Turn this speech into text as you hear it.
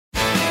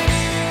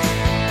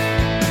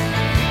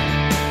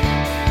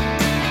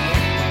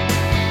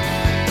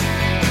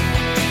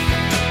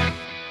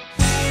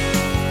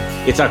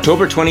It's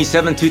October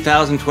 27,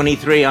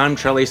 2023. I'm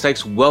Charlie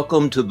Sykes.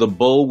 Welcome to the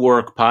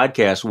Bulwark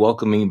Podcast,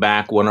 welcoming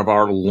back one of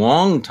our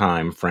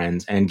longtime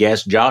friends and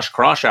guest, Josh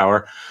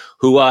Kraushaar,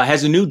 who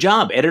has a new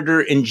job,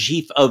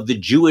 editor-in-chief of the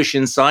Jewish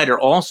Insider,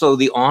 also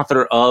the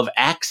author of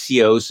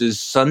Axios'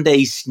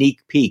 Sunday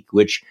Sneak Peek,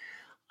 which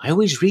I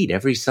always read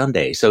every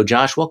Sunday. So,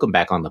 Josh, welcome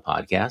back on the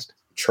podcast.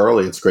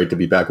 Charlie, it's great to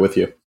be back with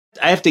you.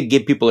 I have to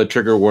give people a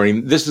trigger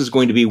warning. This is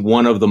going to be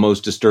one of the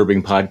most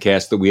disturbing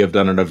podcasts that we have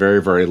done in a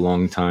very, very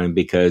long time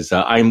because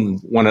I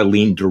want to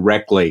lean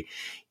directly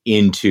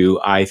into,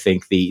 I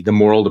think, the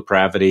moral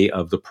depravity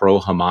of the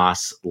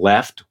pro-Hamas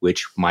left,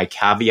 which my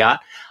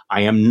caveat,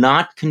 I am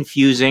not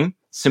confusing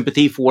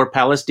sympathy for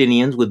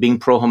Palestinians with being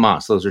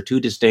pro-Hamas. Those are two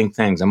distinct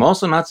things. I'm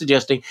also not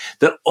suggesting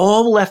that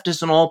all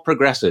leftists and all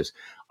progressives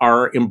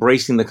are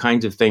embracing the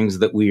kinds of things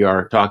that we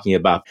are talking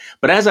about.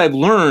 But as I've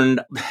learned,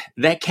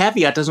 that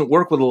caveat doesn't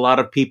work with a lot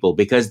of people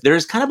because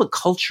there's kind of a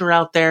culture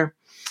out there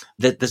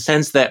that the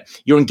sense that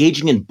you're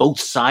engaging in both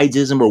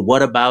sidesism or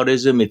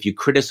whataboutism if you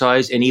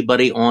criticize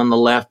anybody on the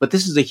left. But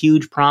this is a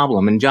huge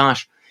problem. And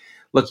Josh,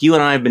 look, you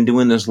and I have been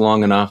doing this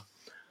long enough.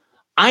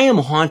 I am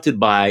haunted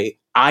by,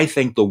 I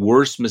think, the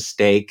worst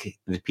mistake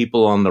that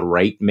people on the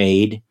right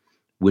made,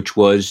 which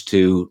was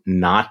to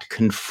not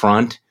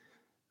confront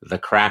the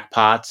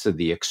crackpots,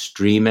 the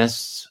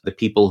extremists, the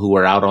people who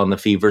are out on the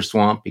fever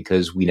swamp,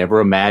 because we never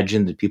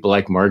imagined that people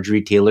like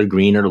Marjorie Taylor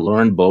Greene or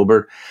Lauren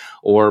Boebert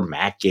or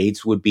Matt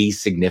Gaetz would be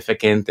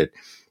significant, that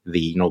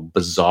the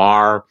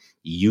bizarre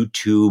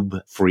YouTube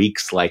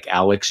freaks like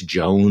Alex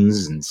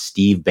Jones and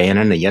Steve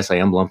Bannon, and yes, I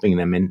am lumping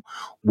them in,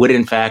 would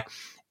in fact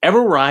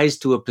ever rise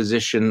to a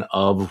position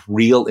of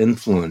real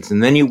influence.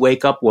 And then you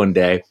wake up one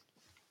day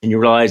and you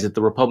realize that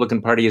the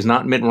Republican Party is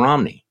not Mitt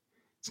Romney.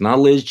 It's not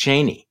Liz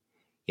Cheney.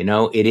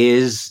 It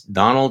is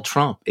Donald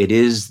Trump. It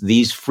is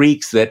these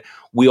freaks that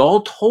we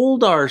all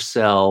told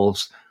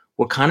ourselves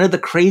were kind of the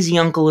crazy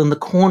uncle in the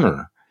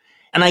corner.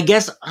 And I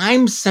guess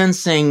I'm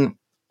sensing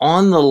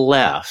on the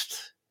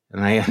left,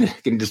 and I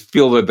can just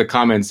feel the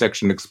comment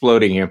section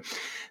exploding here,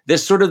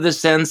 there's sort of the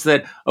sense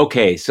that,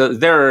 okay, so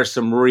there are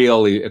some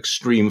really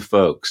extreme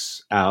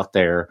folks out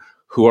there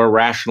who are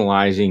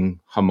rationalizing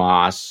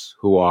Hamas,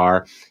 who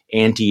are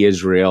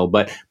anti-Israel.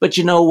 But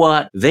you know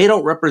what? They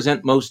don't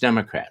represent most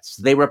Democrats.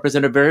 They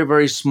represent a very,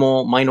 very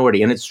small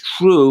minority. And it's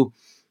true,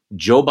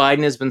 Joe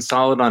Biden has been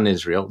solid on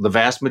Israel. The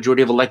vast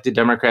majority of elected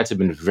Democrats have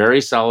been very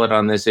solid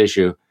on this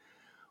issue.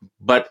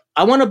 But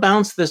I want to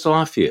bounce this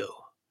off you.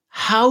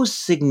 How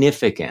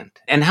significant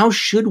and how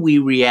should we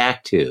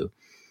react to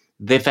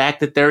the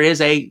fact that there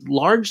is a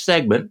large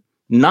segment,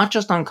 not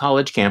just on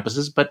college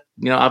campuses, but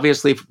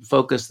obviously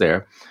focused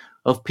there,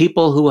 of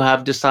people who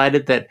have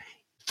decided that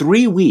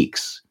 3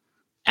 weeks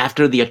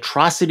after the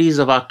atrocities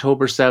of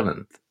October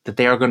 7th, that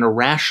they are going to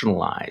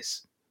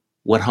rationalize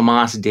what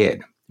Hamas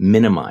did,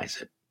 minimize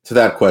it? To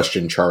that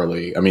question,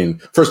 Charlie, I mean,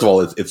 first of all,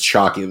 it's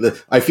shocking.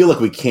 I feel like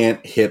we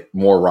can't hit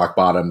more rock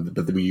bottom,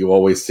 but you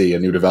always see a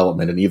new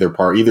development in either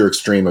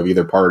extreme of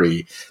either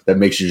party that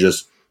makes you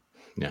just,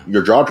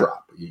 your jaw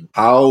drop.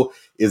 How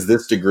is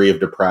this degree of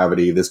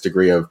depravity, this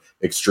degree of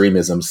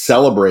extremism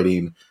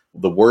celebrating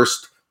the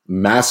worst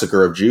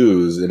massacre of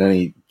Jews at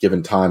any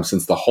given time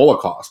since the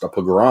Holocaust, a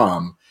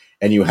pogrom,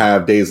 and you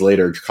have days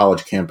later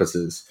college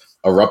campuses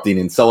erupting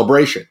in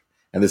celebration?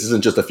 And this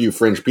isn't just a few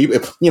fringe people.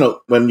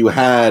 When you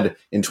had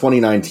in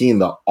 2019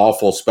 the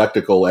awful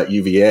spectacle at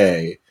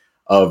UVA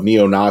of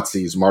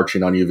neo-Nazis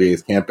marching on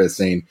UVA's campus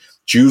saying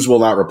Jews will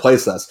not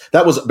replace us,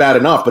 that was bad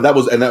enough. But that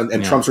was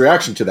and Trump's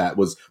reaction to that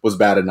was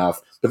bad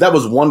enough. But that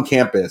was one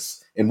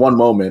campus in one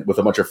moment with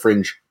a bunch of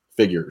fringe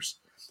figures.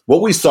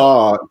 What we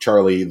saw,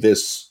 Charlie,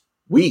 this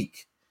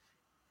week,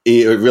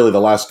 really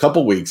the last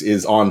couple weeks,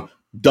 is on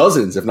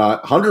dozens, if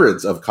not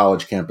hundreds, of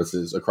college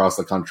campuses across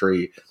the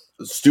country,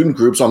 student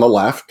groups on the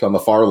left, on the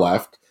far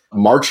left,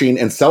 marching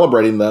and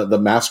celebrating the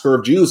massacre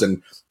of Jews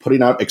and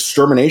putting out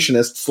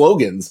exterminationist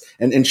slogans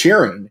and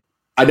cheering.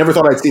 I never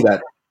thought I'd see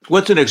that.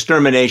 What's an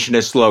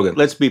exterminationist slogan?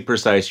 Let's be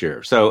precise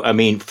here. So,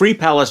 Free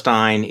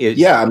Palestine is...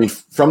 Yeah,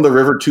 from the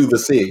river to the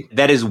sea.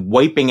 That is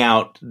wiping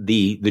out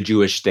the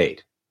Jewish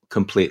state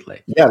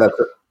completely. Yeah, that's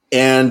it.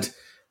 And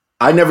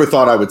I never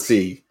thought I would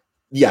see,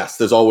 yes,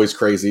 there's always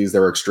crazies,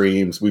 there are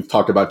extremes. We've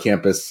talked about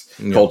campus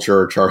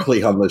culture,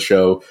 Charlie, on the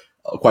show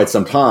quite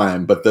some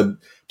time. But the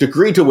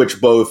degree to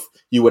which both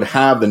you would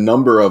have the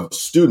number of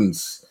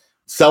students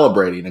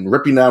celebrating and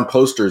ripping down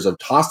posters of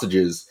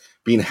hostages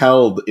being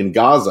held in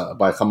Gaza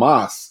by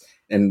Hamas,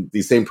 and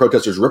these same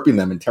protesters ripping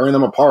them and tearing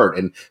them apart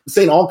and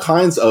saying all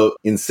kinds of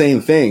insane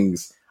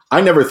things,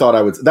 I never thought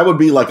that would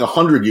be like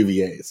 100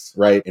 UVAs,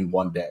 right, in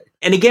one day.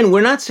 And again, we're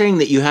not saying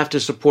that you have to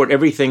support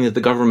everything that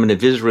the government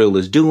of Israel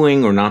is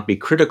doing or not be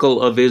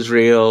critical of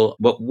Israel.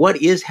 But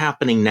what is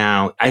happening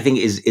now, I think,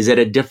 is at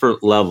a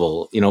different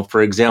level.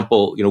 For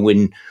example,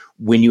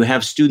 when you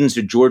have students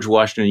at George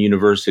Washington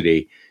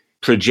University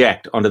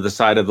project onto the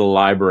side of the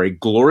library,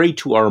 "Glory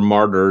to our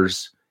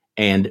martyrs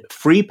and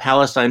free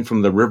Palestine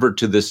from the river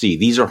to the sea.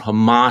 These are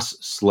Hamas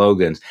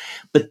slogans.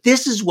 But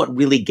this is what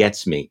really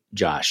gets me,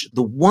 Josh.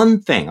 The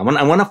one thing, I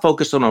want to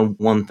focus on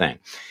one thing.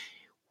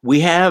 We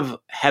have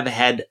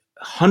had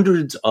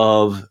hundreds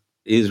of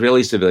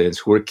Israeli civilians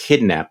who were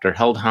kidnapped or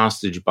held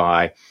hostage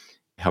by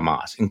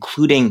Hamas,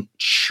 including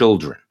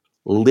children,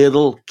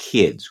 little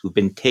kids who've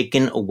been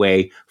taken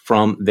away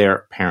from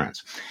their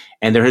parents.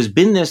 And there has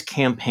been this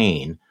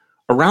campaign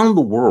around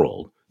the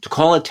world to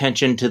call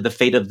attention to the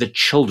fate of the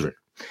children.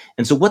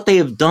 And so what they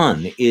have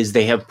done is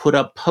they have put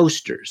up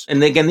posters.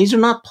 And again, these are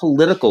not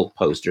political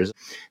posters.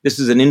 This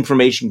is an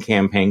information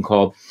campaign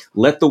called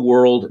Let the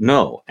World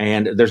Know.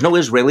 And there's no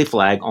Israeli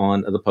flag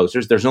on the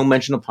posters. There's no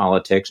mention of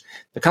politics.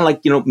 They're kind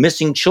of like,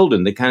 missing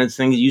children, the kind of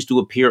thing that used to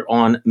appear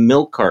on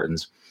milk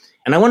cartons.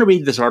 And I want to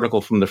read this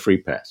article from the Free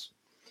Press.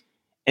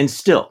 And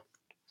still,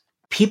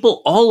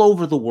 people all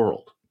over the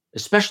world,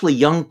 especially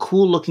young,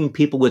 cool-looking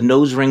people with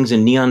nose rings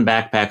and neon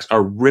backpacks,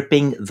 are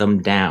ripping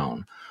them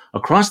down.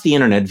 Across the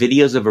internet,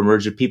 videos have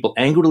emerged of people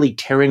angrily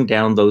tearing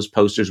down those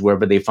posters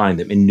wherever they find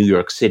them, in New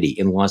York City,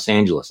 in Los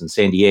Angeles, in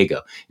San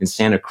Diego, in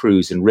Santa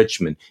Cruz, in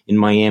Richmond, in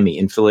Miami,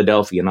 in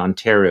Philadelphia, in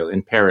Ontario,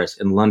 in Paris,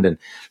 in London.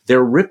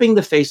 They're ripping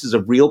the faces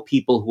of real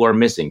people who are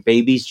missing,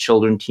 babies,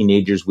 children,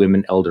 teenagers,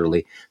 women,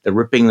 elderly. They're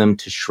ripping them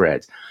to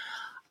shreds.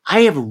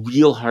 I have a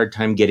real hard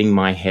time getting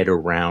my head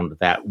around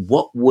that.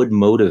 What would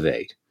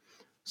motivate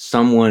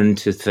someone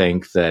to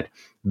think that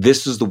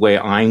this is the way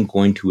I'm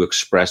going to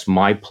express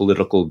my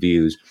political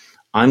views?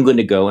 I'm going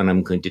to go and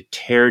I'm going to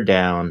tear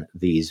down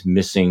these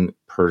missing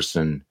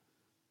person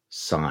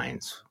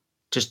signs.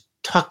 Just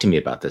talk to me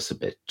about this a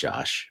bit,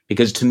 Josh,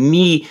 because to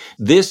me,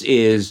 this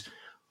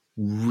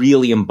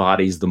really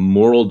embodies the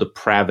moral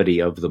depravity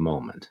of the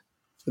moment.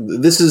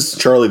 This is,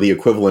 Charlie, the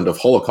equivalent of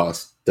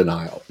Holocaust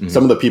denial. Mm-hmm.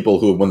 Some of the people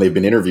who, when they've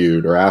been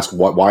interviewed or asked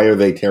why are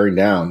they tearing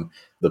down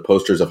the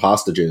posters of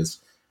hostages,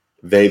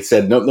 they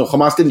said, no,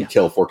 Hamas didn't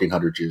kill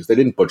 1,400 Jews. They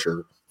didn't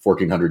butcher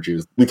 1,400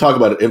 Jews. We talk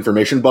about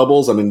information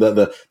bubbles. I mean,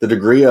 the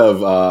degree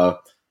of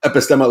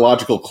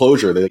epistemological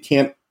closure, they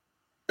can't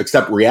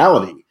accept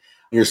reality. And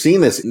you're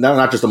seeing this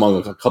not just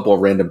among a couple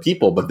of random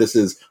people, but this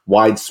is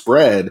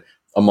widespread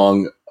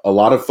among a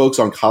lot of folks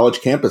on college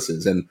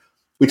campuses. And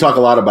we talk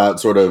a lot about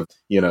sort of,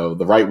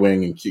 the right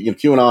wing and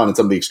QAnon and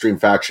some of the extreme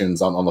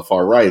factions on the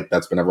far right.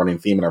 That's been a running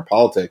theme in our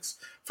politics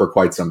for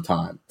quite some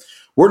time.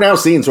 We're now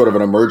seeing sort of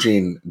an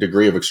emerging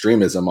degree of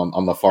extremism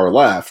on the far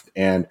left.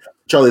 And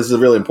Charlie, this is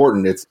really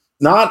important. It's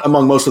not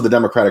among most of the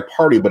Democratic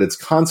Party, but it's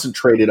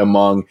concentrated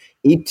among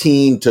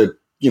 18 to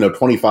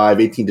 25,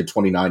 18 to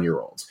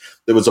 29-year-olds.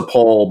 There was a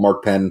poll,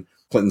 Mark Penn,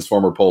 Clinton's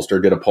former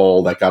pollster, did a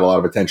poll that got a lot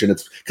of attention.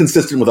 It's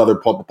consistent with other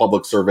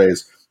public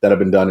surveys that have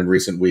been done in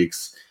recent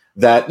weeks,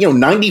 that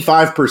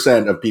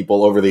 95% of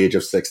people over the age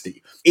of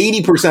 60,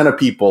 80% of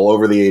people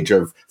over the age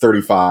of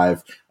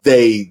 35,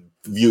 they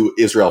view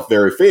Israel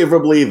very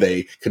favorably.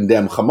 They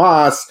condemn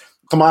Hamas.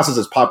 Hamas is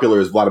as popular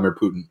as Vladimir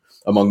Putin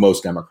among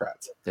most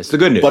Democrats. That's the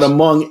good news. But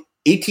among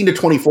 18 to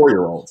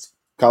 24-year-olds,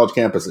 college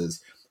campuses,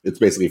 it's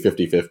basically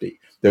 50-50.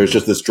 There's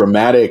just this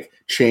dramatic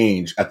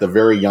change at the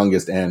very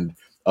youngest end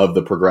of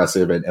the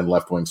progressive and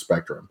left-wing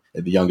spectrum,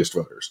 at the youngest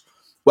voters.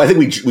 Well, I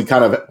think we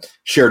kind of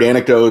shared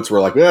anecdotes.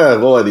 We're like, yeah,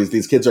 boy,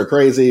 these kids are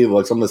crazy.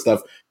 Like some of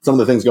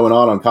the things going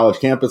on college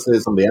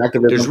campuses, some of the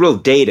activism. There's real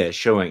data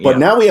showing. But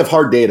now we have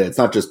hard data. It's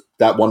not just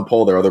that one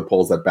poll. There are other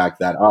polls that back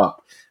that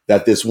up.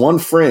 That this one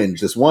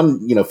fringe, this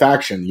one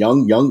faction,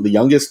 the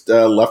youngest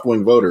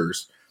left-wing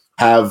voters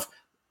have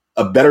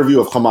a better view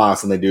of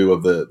Hamas than they do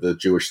of the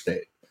Jewish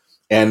state.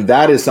 And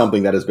that is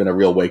something that has been a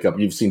real wake up.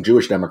 You've seen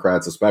Jewish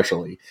Democrats,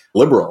 especially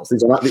liberals.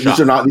 These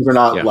are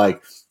not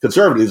like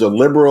conservatives. These are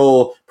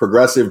liberal,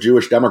 progressive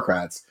Jewish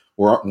Democrats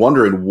who are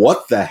wondering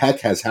what the heck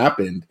has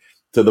happened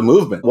to the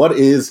movement. What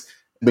is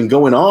been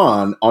going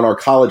on our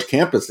college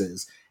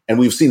campuses? And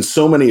we've seen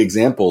so many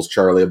examples,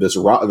 Charlie, of this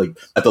like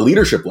at the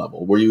leadership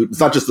level, where it's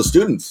not just the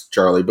students,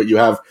 Charlie, but you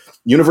have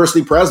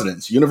university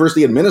presidents,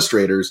 university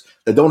administrators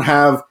that don't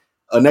have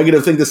a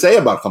negative thing to say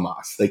about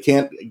Hamas. They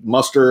can't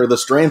muster the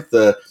strength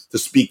to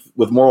speak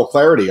with moral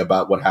clarity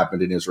about what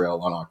happened in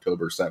Israel on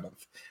October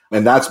 7th.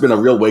 And that's been a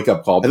real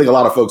wake-up call. I think a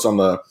lot of folks on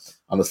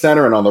the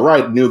center and on the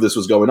right knew this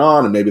was going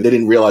on, and maybe they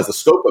didn't realize the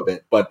scope of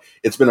it. But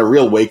it's been a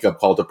real wake-up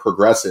call to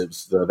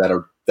progressives that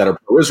are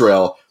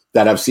pro-Israel,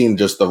 that have seen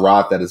just the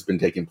rot that has been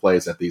taking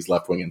place at these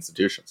left-wing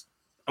institutions.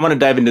 I want to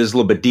dive into this a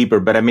little bit deeper,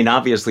 but I mean,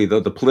 obviously,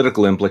 the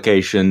political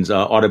implications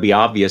ought to be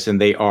obvious,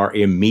 and they are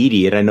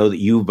immediate. I know that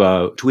you've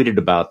tweeted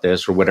about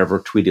this, or whatever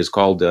tweet is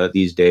called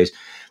these days.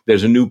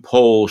 There's a new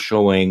poll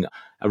showing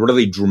a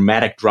really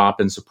dramatic drop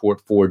in support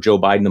for Joe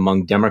Biden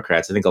among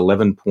Democrats. I think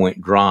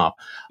 11-point drop.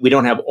 We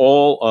don't have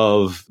all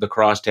of the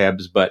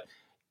crosstabs, but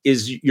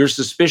is your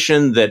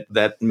suspicion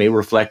that may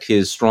reflect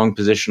his strong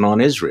position on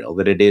Israel,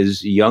 that it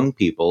is young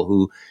people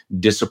who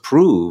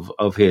disapprove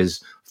of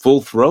his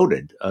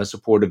full-throated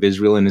support of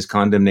Israel and his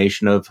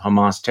condemnation of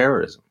Hamas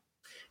terrorism?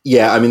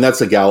 Yeah, I mean,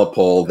 that's a Gallup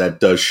poll that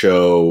does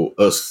show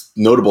a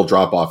notable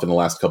drop-off in the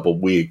last couple of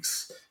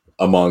weeks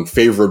among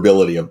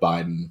favorability of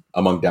Biden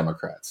among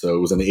Democrats. So it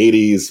was in the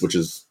 80s, which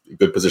is a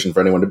good position for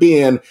anyone to be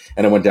in,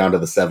 and it went down to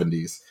the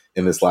 70s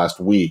in this last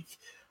week.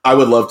 I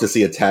would love to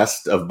see a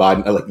test of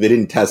Biden. Like, they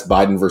didn't test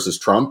Biden versus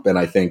Trump, and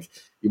I think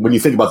when you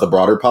think about the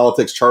broader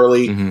politics,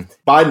 Charlie,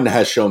 Biden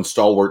has shown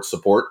stalwart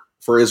support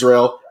for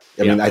Israel.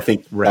 I mean, I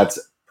think that's,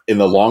 in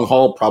the long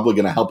haul, probably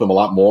going to help him a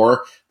lot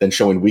more than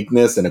showing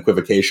weakness and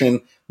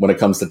equivocation when it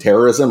comes to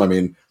terrorism. I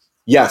mean,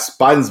 yes,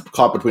 Biden's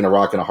caught between a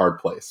rock and a hard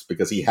place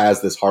because he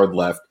has this hard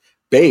left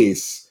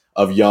base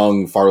of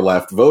young far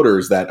left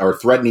voters that are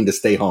threatening to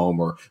stay home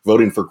or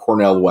voting for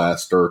Cornel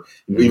West or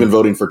even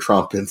voting for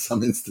Trump in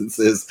some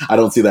instances. I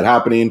don't see that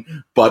happening,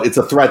 but it's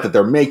a threat that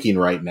they're making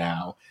right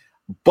now.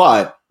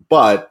 But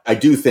I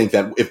do think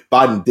that if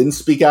Biden didn't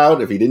speak out,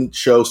 if he didn't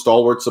show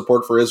stalwart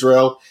support for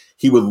Israel,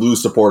 he would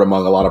lose support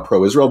among a lot of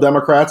pro-Israel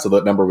Democrats. So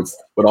that number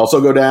would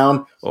also go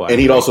down. And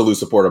he'd also lose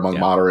support among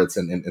moderates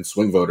and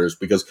swing voters,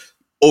 because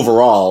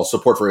overall,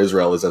 support for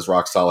Israel is as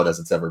rock solid as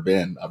it's ever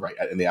been right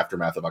in the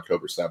aftermath of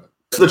October 7th.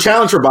 So the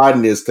challenge for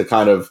Biden is to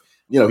kind of,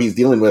 he's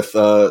dealing with,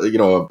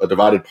 a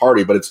divided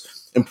party, but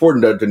it's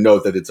important to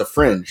note that it's a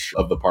fringe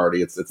of the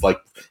party. It's like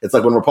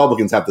when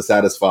Republicans have to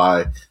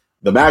satisfy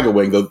the MAGA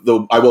wing,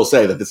 though I will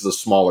say that this is a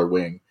smaller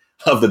wing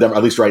of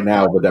at least right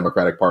now, of the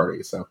Democratic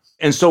Party.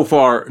 And so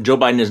far, Joe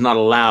Biden has not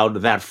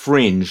allowed that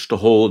fringe to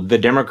hold the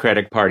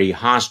Democratic Party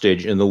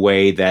hostage in the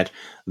way that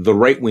the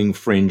right-wing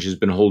fringe has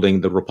been holding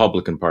the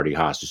Republican Party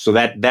hostage. So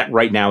that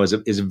right now is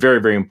a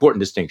very, very important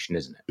distinction,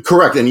 isn't it?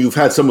 Correct. And you've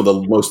had some of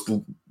the most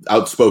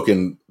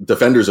outspoken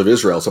defenders of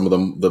Israel, some of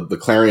them, the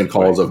clarion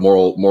calls of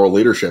moral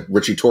leadership.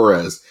 Richie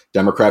Torres,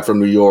 Democrat from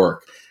New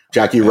York.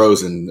 Jackie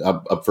Rosen,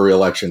 up for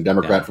re-election,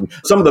 Democrat from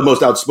some of the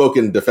most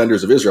outspoken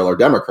defenders of Israel are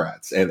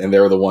Democrats. And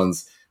they're the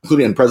ones,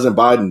 including President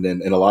Biden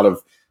and a lot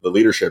of the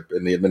leadership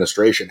in the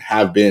administration,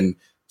 have been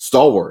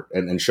stalwart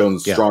and shown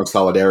strong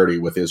solidarity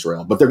with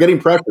Israel. But they're getting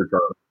pressured.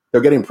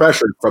 They're getting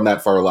pressured from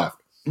that far left.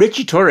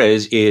 Richie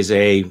Torres is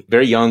a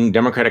very young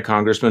Democratic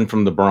congressman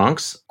from the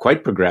Bronx,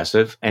 quite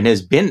progressive, and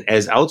has been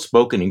as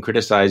outspoken in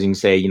criticizing,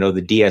 say, the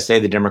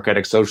DSA, the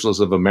Democratic Socialists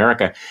of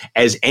America,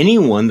 as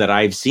anyone that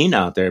I've seen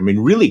out there. I mean,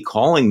 really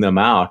calling them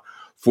out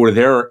for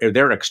their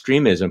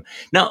extremism.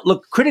 Now,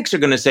 look, critics are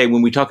going to say,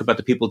 when we talk about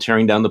the people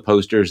tearing down the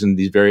posters and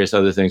these various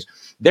other things,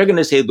 they're going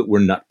to say that we're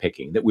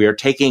nitpicking, that we are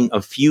taking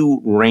a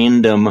few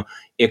random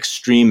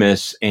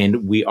extremists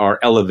and we are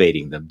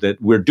elevating them,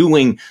 that we're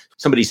doing,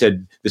 somebody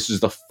said, this is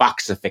the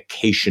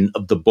foxification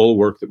of the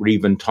bulwark, that we're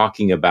even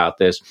talking about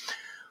this.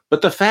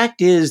 But the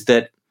fact is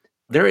that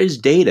there is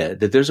data,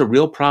 that there's a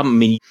real problem. I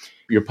mean,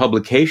 your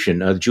publication,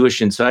 the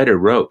Jewish Insider,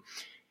 wrote,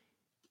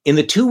 in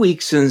the 2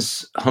 weeks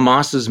since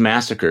Hamas's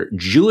massacre,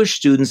 Jewish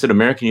students at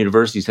American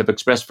universities have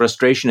expressed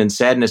frustration and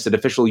sadness at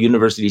official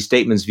university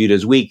statements viewed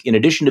as weak, in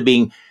addition to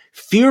being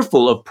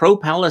fearful of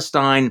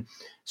pro-Palestine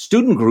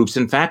student groups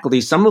and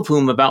faculty, some of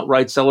whom have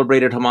outright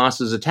celebrated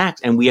Hamas's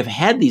attacks. And we have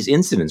had these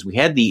incidents. We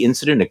had the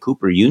incident at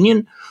Cooper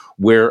Union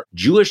where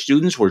Jewish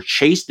students were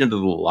chased into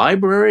the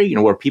library,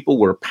 where people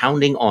were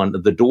pounding on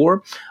the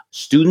door.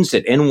 Students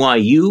at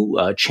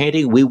NYU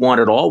chanting, "We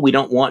want it all. We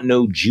don't want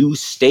no Jew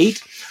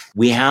state."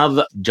 We have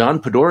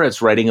John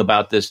Podoretz writing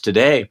about this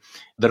today,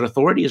 that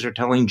authorities are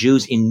telling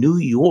Jews in New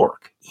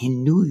York,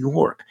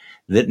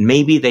 that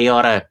maybe they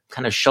ought to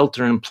kind of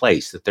shelter in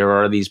place, that there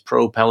are these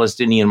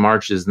pro-Palestinian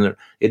marches and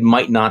it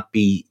might not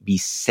be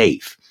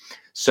safe.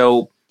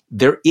 So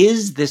there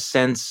is this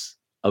sense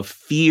of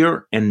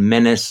fear and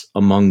menace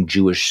among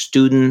Jewish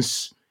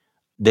students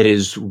that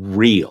is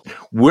real.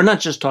 We're not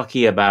just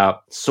talking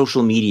about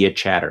social media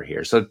chatter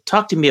here. So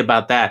talk to me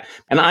about that.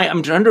 And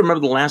I'm trying to remember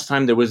the last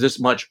time there was this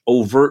much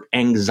overt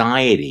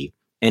anxiety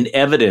and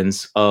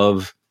evidence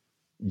of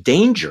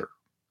danger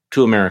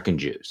to American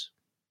Jews.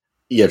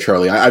 Yeah,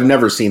 Charlie, I've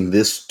never seen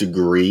this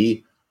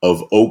degree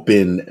of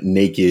open,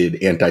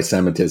 naked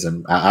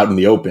anti-Semitism out in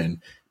the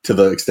open to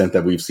the extent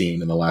that we've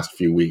seen in the last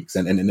few weeks.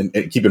 And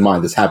keep in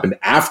mind, this happened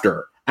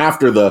after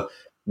the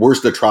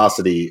worst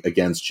atrocity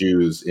against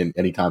Jews in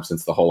any time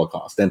since the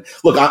Holocaust. And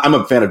look, I'm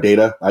a fan of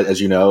data, as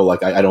you know.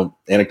 Like, I don't,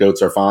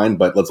 anecdotes are fine,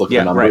 but let's look at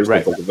the numbers.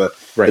 Let's look at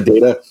the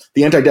data.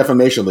 The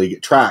Anti-Defamation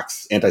League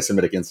tracks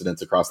anti-Semitic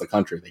incidents across the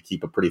country. They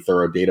keep a pretty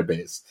thorough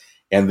database.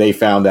 And they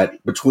found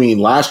that between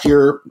last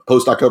year,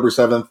 post-October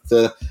 7th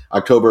to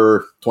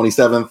October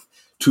 27th,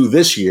 to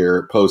this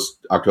year,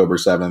 post-October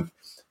 7th,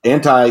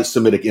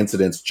 anti-Semitic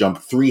incidents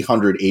jumped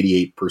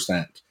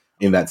 388%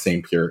 in that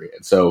same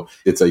period. So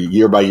it's a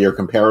year-by-year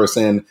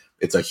comparison.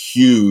 It's a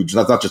huge,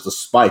 that's not just a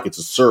spike, it's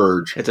a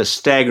surge. It's a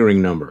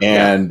staggering number.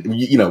 And,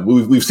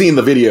 we've seen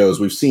the videos.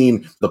 We've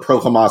seen the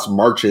pro-Hamas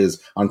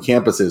marches on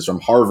campuses from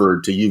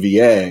Harvard to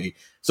UVA.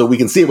 So we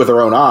can see it with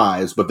our own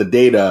eyes, but the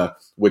data,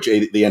 which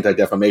the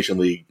Anti-Defamation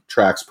League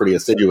tracks pretty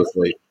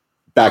assiduously,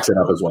 backs it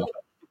up as well.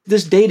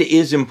 This data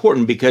is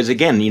important because,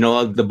 again, the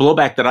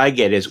blowback that I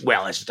get is,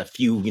 well, it's just a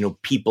few,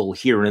 people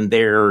here and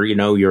there,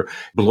 you're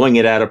blowing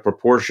it out of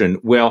proportion.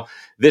 Well,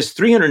 this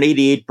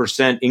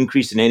 388%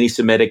 increase in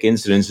anti-Semitic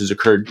incidents has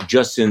occurred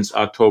just since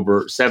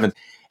October 7th.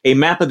 A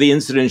map of the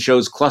incident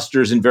shows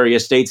clusters in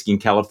various states in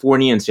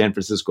California and San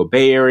Francisco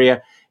Bay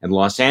Area and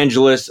Los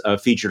Angeles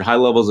featured high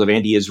levels of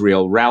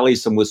anti-Israel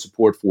rallies, some with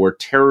support for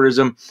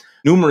terrorism.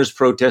 Numerous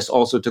protests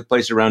also took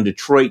place around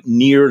Detroit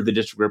near the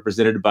district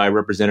represented by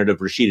Representative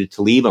Rashida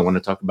Tlaib. I want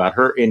to talk about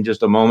her in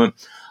just a moment.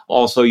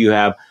 Also, you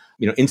have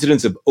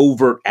incidents of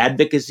overt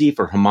advocacy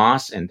for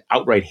Hamas and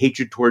outright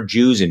hatred toward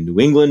Jews in New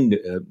England,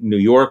 New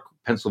York,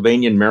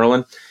 Pennsylvania, and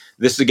Maryland.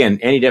 This is, again,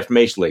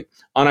 Anti-Defamation League.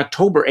 On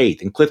October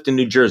 8th in Clifton,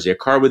 New Jersey, a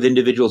car with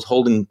individuals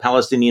holding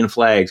Palestinian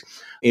flags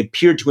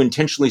appeared to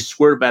intentionally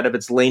swerve out of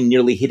its lane,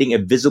 nearly hitting a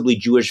visibly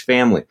Jewish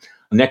family.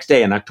 Next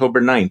day, on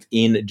October 9th,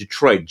 in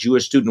Detroit,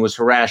 Jewish student was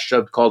harassed,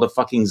 shoved, called a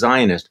fucking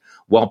Zionist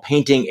while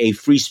painting a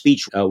free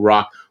speech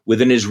rock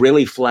with an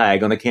Israeli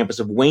flag on the campus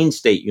of Wayne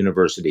State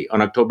University.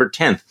 On October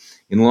 10th,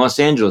 in Los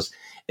Angeles,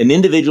 an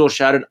individual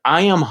shouted,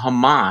 "I am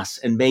Hamas,"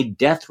 and made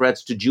death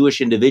threats to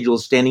Jewish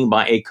individuals standing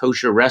by a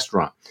kosher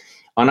restaurant.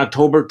 On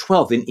October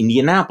 12th, in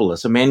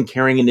Indianapolis, a man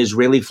carrying an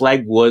Israeli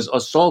flag was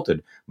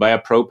assaulted by a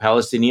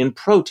pro-Palestinian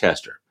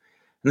protester.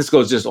 And this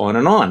goes just on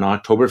and on. On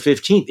October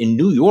 15th, in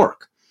New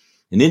York,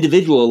 an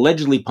individual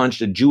allegedly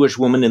punched a Jewish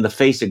woman in the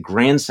face at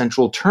Grand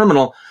Central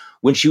Terminal.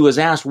 When she was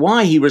asked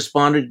why, he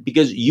responded,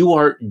 "Because you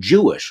are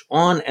Jewish."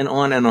 On and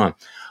on and on.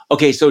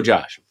 Okay, so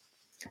Josh,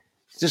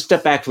 just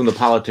step back from the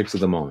politics of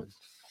the moment.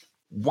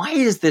 Why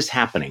is this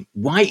happening?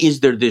 Why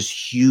is there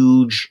this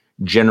huge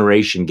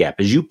generation gap?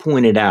 As you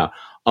pointed out,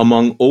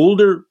 among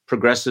older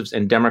progressives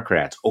and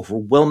Democrats,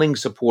 overwhelming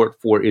support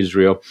for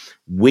Israel.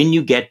 When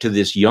you get to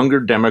this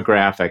younger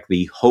demographic,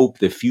 the hope,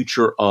 the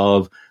future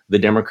of the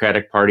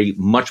Democratic Party,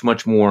 much,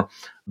 much more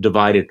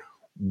divided.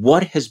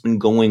 What has been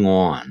going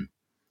on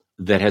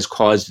that has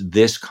caused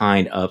this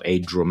kind of a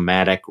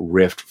dramatic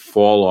rift,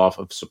 fall off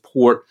of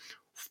support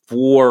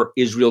for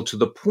Israel to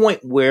the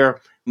point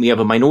where we have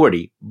a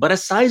minority, but a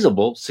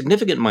sizable,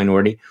 significant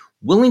minority,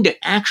 willing to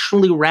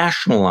actually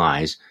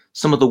rationalize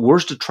some of the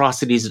worst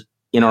atrocities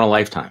in our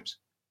lifetimes?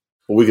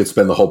 Well, we could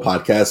spend the whole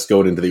podcast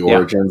going into the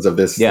origins of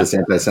this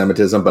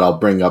anti-Semitism, but I'll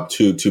bring up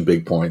two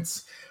big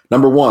points.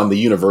 Number one, the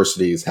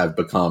universities have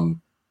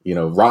become,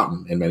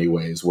 rotten in many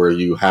ways, where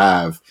you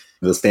have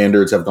the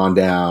standards have gone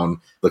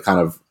down, the kind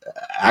of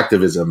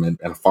activism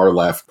and far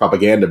left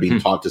propaganda being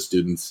taught to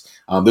students.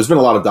 There's been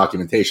a lot of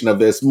documentation of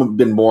this,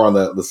 been more on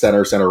the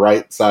center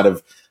right side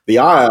of the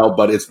aisle,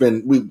 but it's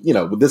been,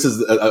 this is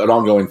an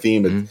ongoing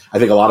theme. And I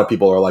think a lot of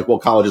people are like, well,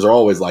 colleges are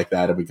always like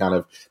that. And we kind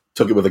of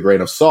took it with a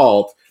grain of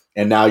salt.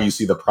 And now you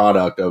see the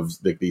product of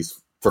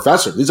these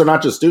professors. These are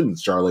not just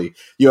students, Charlie.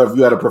 You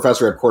had a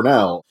professor at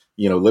Cornell,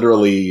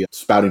 literally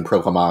spouting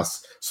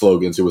pro-Hamas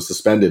slogans, who was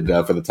suspended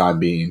for the time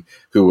being,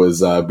 who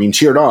was being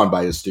cheered on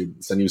by his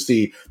students. And you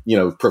see,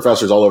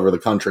 professors all over the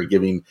country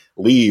giving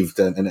leave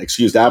and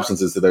excused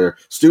absences to their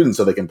students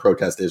so they can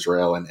protest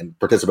Israel and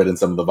participate in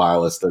some of the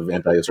vilest of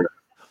anti-Israel.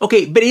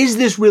 Okay, but is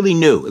this really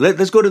new?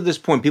 Let's go to this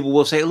point. People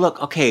will say,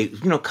 look, okay,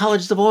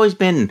 colleges have always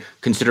been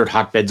considered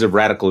hotbeds of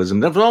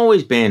radicalism. There's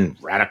always been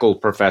radical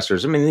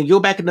professors. I mean, you go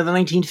back into the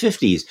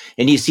 1950s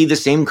and you see the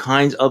same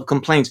kinds of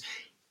complaints.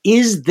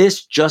 Is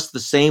this just the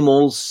same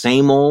old,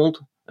 same old?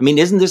 I mean,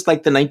 isn't this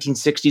like the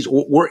 1960s?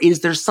 Or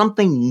is there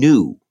something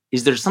new?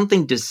 Is there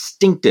something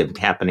distinctive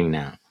happening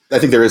now? I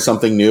think there is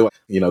something new.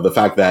 The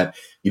fact that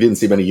you didn't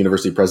see many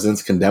university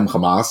presidents condemn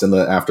Hamas in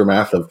the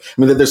aftermath of,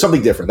 there's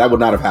something different. That would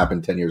not have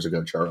happened 10 years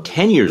ago, Charlie.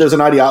 10 years. There's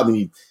an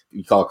ideology,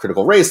 you call it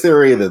critical race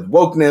theory, the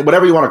wokeness,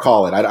 whatever you want to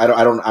call it.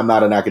 I'm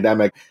not an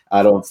academic.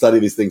 I don't study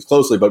these things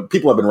closely, but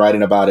people have been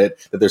writing about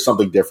it, that there's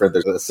something different.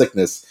 There's a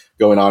sickness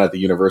going on at the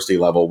university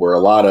level where a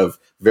lot of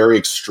very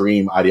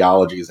extreme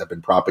ideologies have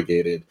been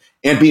propagated.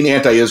 And being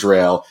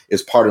anti-Israel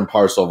is part and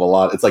parcel of a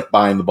lot. It's like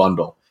buying the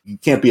bundle. You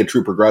can't be a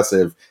true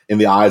progressive in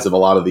the eyes of a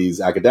lot of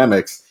these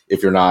academics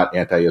if you're not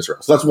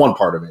anti-Israel. So that's one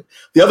part of it.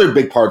 The other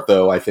big part,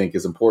 though, I think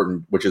is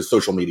important, which is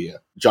social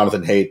media.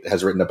 Jonathan Haidt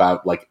has written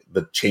about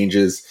the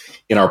changes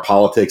in our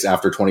politics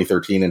after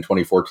 2013 and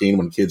 2014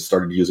 when kids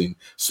started using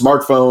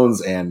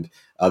smartphones and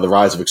the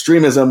rise of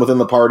extremism within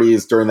the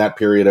parties during that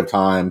period of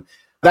time.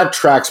 That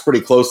tracks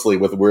pretty closely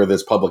with where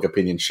this public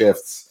opinion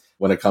shifts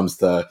when it comes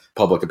to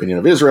public opinion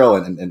of Israel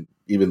and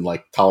even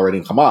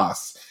tolerating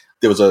Hamas.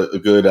 There was a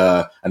good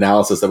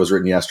analysis that was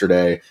written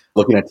yesterday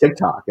looking at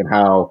TikTok and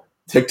how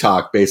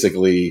TikTok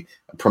basically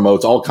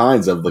promotes all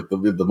kinds of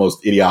the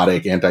most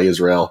idiotic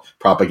anti-Israel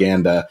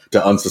propaganda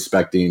to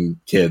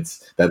unsuspecting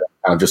kids that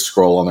kind of just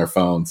scroll on their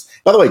phones.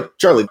 By the way,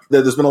 Charlie,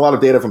 there's been a lot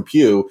of data from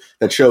Pew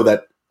that show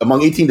that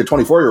among 18 to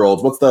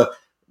 24-year-olds, what's the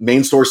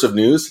main source of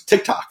news?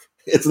 TikTok.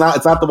 It's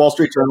not the Wall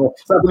Street Journal.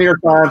 It's not the New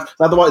York Times.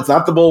 It's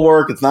not the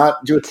Bulwark. It's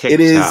not TikTok.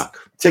 It is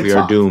TikTok. We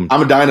are doomed.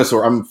 I'm a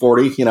dinosaur. I'm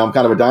 40. I'm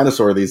kind of a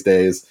dinosaur these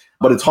days.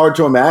 But it's hard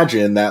to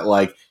imagine that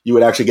you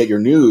would actually get your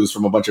news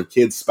from a bunch of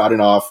kids spouting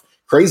off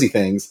crazy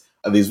things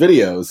of these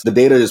videos. The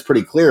data is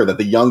pretty clear that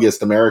the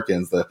youngest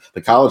Americans,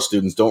 the college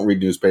students, don't read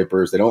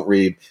newspapers. They don't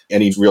read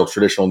any real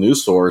traditional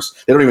news source.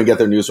 They don't even get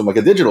their news from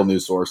a digital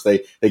news source.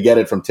 They get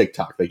it from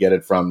TikTok. They get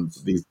it from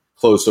these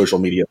closed social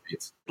media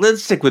feeds.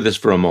 Let's stick with this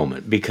for a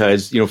moment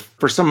because,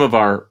 for some of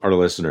our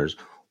listeners,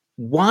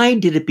 Why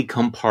did it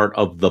become part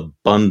of the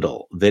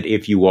bundle that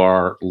if you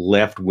are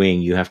left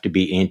wing, you have to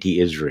be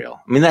anti-Israel?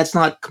 I mean, that's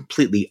not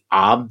completely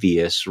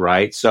obvious,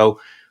 right? So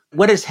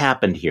what has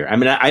happened here? I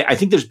mean, I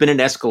think there's been an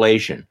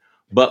escalation,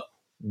 but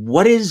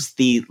what is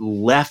the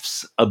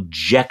left's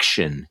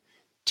objection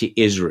to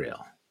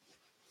Israel?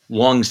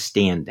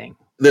 Long-standing.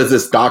 There's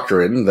this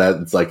doctrine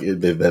that's like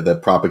that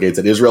propagates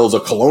that Israel is a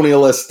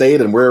colonialist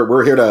state, and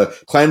we're here to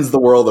cleanse the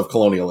world of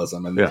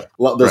colonialism. And there's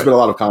been a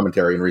lot of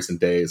commentary in recent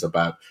days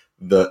about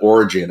the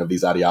origin of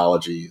these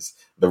ideologies,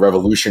 the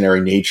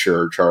revolutionary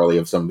nature, Charlie,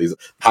 of some of these,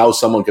 how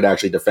someone could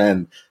actually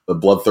defend the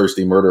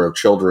bloodthirsty murder of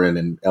children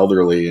and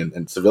elderly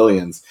and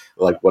civilians,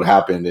 like what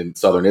happened in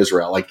southern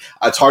Israel. Like,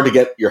 it's hard to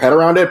get your head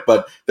around it,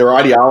 but there are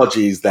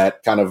ideologies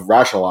that kind of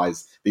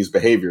rationalize these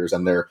behaviors,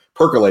 and they're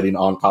percolating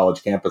on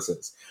college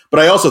campuses.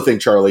 But I also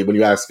think, Charlie, when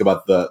you ask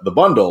about the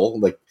bundle,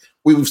 like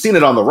we've seen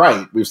it on the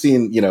right, we've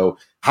seen,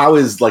 how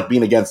is like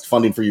being against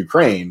funding for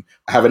Ukraine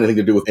have anything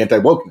to do with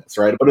anti-wokeness,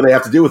 right? What do they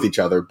have to do with each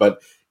other?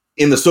 But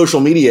in the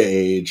social media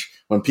age,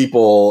 when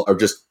people are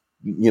just,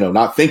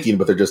 not thinking,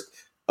 but they're just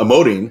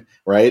emoting,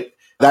 right?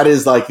 That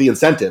is like the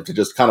incentive to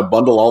just kind of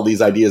bundle all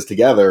these ideas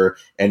together,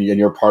 and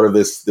you're part of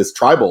this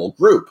tribal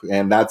group.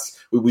 And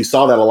we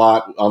saw that a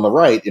lot on the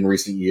right in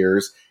recent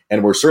years.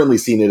 And we're certainly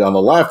seeing it on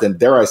the left. And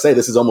dare I say,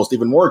 this is almost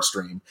even more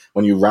extreme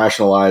when you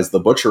rationalize the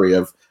butchery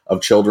of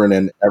children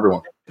and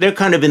everyone. They're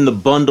kind of in the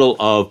bundle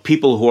of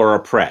people who are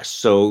oppressed.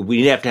 So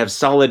we have to have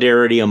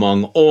solidarity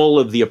among all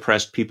of the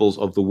oppressed peoples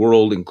of the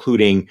world,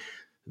 including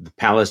the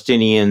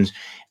Palestinians.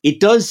 It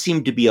does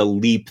seem to be a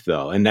leap,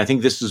 though. And I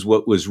think this is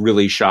what was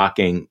really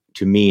shocking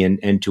to me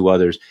and to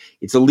others.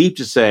 It's a leap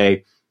to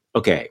say,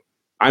 okay,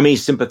 I may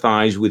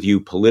sympathize with you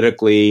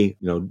politically.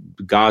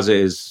 Gaza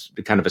is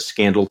kind of a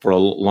scandal for a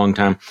long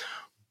time.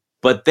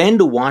 But then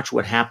to watch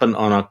what happened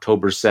on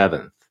October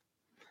 7th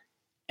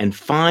and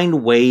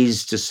find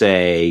ways to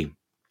say,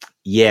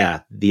 yeah,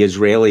 the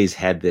Israelis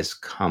had this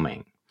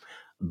coming.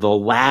 The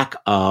lack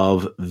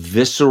of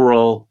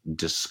visceral,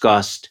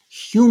 disgust,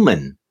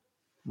 human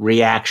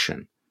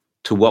reaction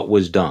to what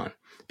was done.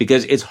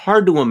 Because it's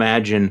hard to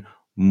imagine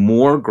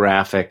more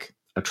graphic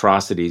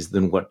atrocities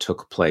than what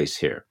took place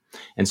here.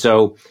 And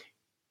so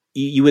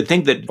you would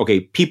think that,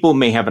 okay, people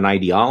may have an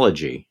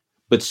ideology,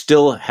 but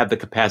still have the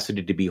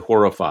capacity to be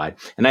horrified.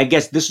 And I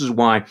guess this is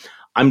why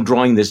I'm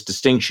drawing this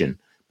distinction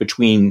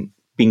between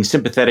being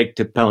sympathetic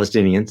to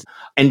Palestinians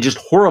and just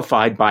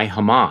horrified by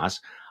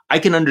Hamas. I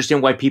can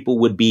understand why people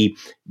would be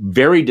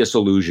very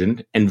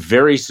disillusioned and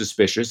very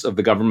suspicious of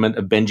the government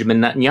of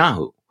Benjamin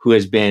Netanyahu, who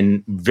has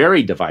been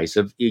very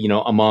divisive,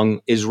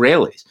 among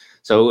Israelis.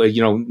 So,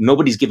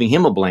 nobody's giving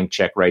him a blank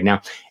check right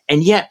now.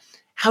 And yet,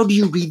 how do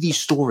you read these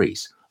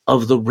stories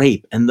of the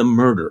rape and the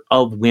murder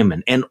of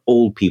women and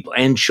old people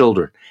and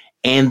children,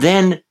 and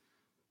then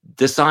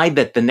decide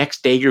that the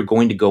next day you're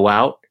going to go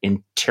out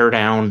and tear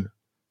down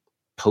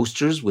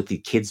posters with the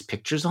kids'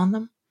 pictures on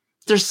them?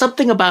 There's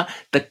something about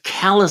the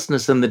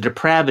callousness and the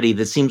depravity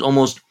that seems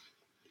almost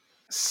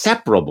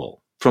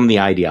separable from the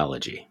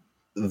ideology.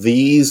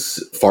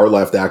 These far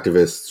left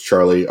activists,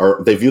 Charlie,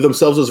 they view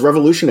themselves as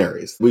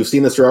revolutionaries. We've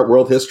seen this throughout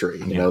world history.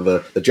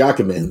 The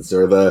Jacobins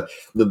or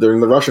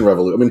during the Russian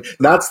Revolution. I mean,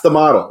 that's the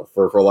model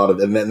for a lot of,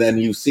 and then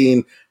you've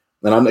seen,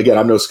 and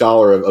I'm no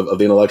scholar of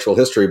the intellectual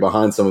history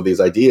behind some of these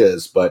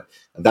ideas, but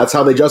that's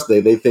how they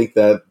think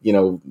that,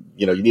 you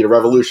need a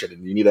revolution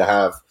and you need to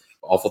have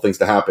awful things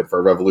to happen for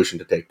a revolution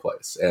to take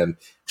place. And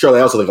Charlie,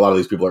 I also think a lot of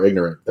these people are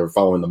ignorant. They're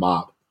following the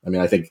mob. I mean,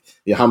 I think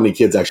how many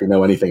kids actually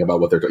know anything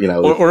about what they're,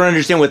 or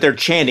understand what they're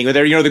chanting, or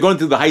they're going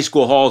through the high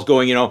school halls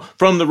going,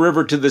 from the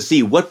river to the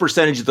sea. What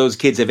percentage of those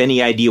kids have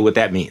any idea what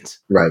that means?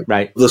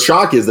 Right. The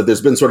shock is that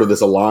there's been sort of this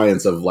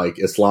alliance of like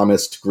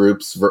Islamist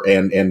groups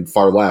and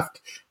far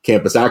left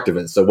campus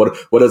activists. So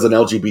what does an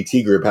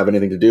LGBT group have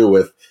anything to do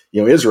with,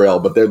 Israel?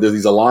 But there's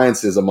these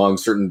alliances among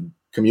certain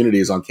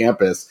communities on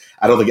campus.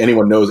 I don't think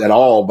anyone knows at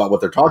all about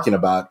what they're talking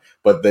about,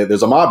 but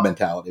there's a mob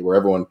mentality where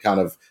everyone kind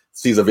of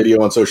sees a video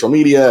on social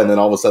media and then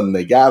all of a sudden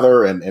they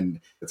gather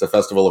and it's a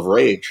festival of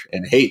rage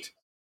and hate.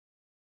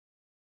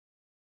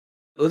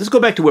 Let's go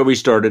back to where we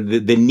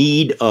started, the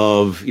need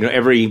of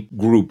every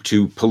group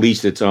to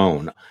police its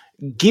own.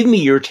 Give me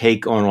your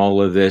take on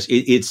all of this.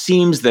 It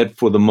seems that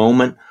for the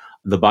moment,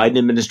 the Biden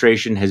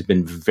administration has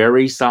been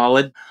very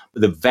solid.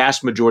 The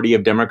vast majority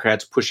of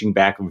Democrats pushing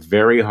back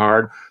very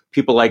hard.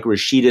 People like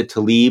Rashida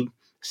Tlaib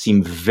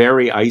seem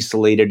very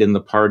isolated in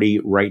the party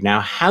right now.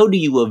 How do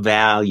you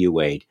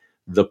evaluate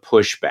the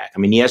pushback? I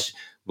mean, yes,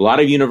 a lot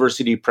of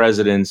university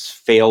presidents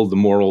failed the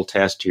moral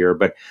test here,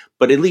 but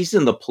at least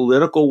in the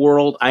political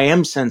world, I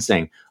am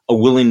sensing a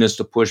willingness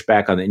to push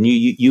back on it. And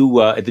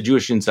you at the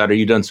Jewish Insider,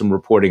 you've done some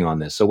reporting on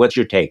this. So what's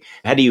your take?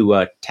 How do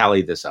you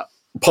tally this up?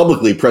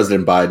 Publicly,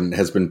 President Biden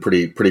has been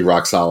pretty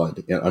rock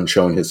solid on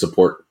showing his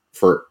support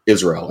for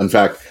Israel. In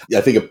fact,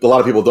 I think a lot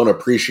of people don't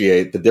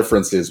appreciate the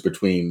differences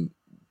between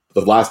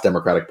the last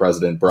Democratic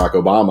president, Barack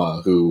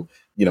Obama, who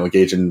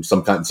engage in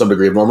some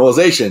degree of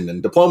normalization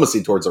and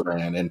diplomacy towards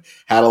Iran, and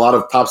had a lot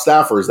of top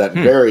staffers that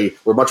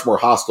were much more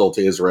hostile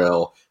to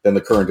Israel than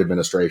the current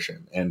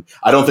administration. And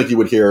I don't think you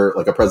would hear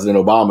like a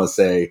President Obama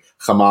say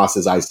Hamas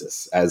is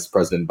ISIS, as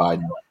President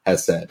Biden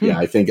has said. Yeah,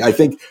 I think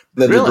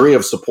the degree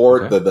of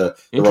support, the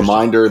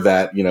reminder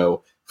that,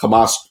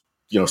 Hamas,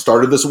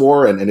 started this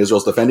war and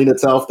Israel's defending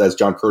itself, as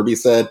John Kirby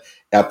said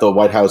at the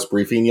White House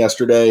briefing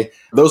yesterday.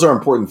 Those are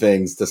important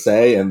things to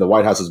say. And the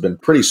White House has been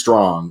pretty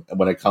strong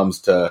when it comes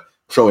to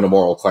showing a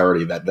moral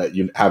clarity that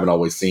you haven't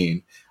always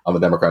seen on the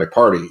Democratic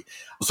Party.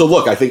 So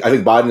look, I think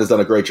Biden has done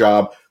a great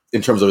job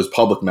in terms of his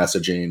public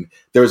messaging.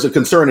 There's a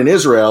concern in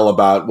Israel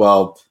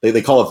about,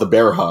 they call it the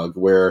bear hug,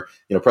 where,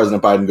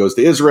 President Biden goes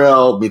to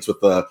Israel, meets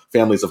with the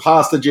families of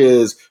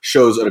hostages,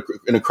 shows an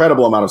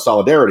incredible amount of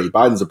solidarity.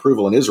 Biden's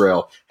approval in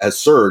Israel has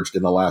surged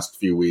in the last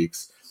few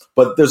weeks.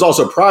 But there's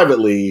also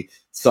privately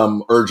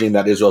some urging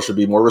that Israel should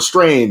be more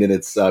restrained in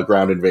its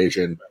ground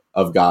invasion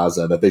of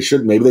Gaza, that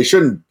maybe they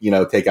shouldn't,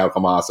 take out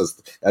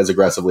Hamas as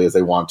aggressively as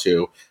they want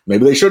to.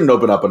 Maybe they shouldn't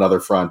open up another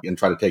front and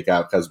try to take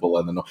out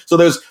Hezbollah. So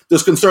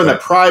there's concern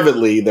that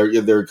privately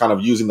they're kind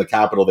of using the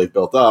capital they've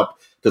built up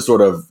to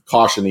sort of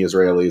caution the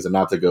Israelis and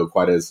not to go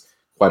quite as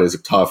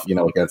tough,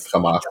 against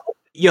Hamas.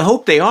 You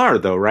hope they are,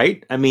 though,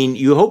 right? I mean,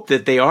 you hope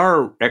that they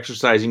are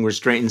exercising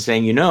restraint and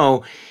saying,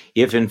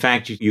 if in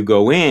fact you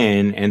go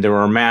in and there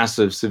are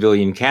massive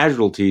civilian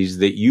casualties,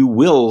 that you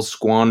will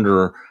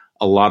squander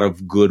a lot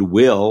of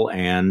goodwill,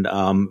 and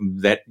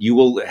that you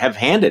will have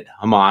handed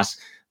Hamas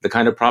the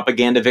kind of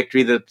propaganda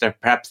victory that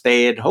perhaps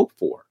they had hoped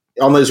for.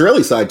 On the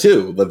Israeli side,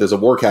 too, that there's a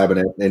war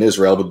cabinet in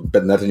Israel,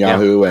 but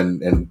Netanyahu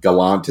and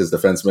Gallant, his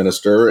defense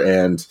minister,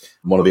 and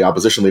one of the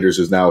opposition leaders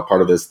who's now a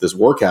part of this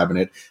war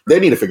cabinet,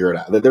 they need to figure it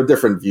out. There are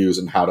different views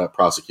on how to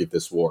prosecute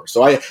this war.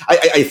 So I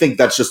think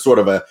that's just sort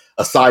of a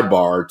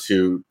sidebar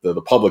to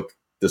the public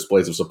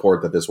displays of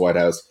support that this White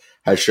House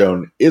has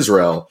shown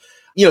Israel.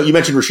 You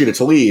mentioned Rashida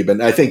Tlaib,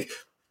 and I think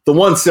the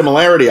one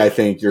similarity I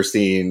think you're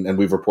seeing, and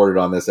we've reported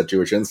on this at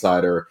Jewish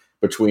Insider,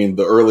 between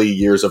the early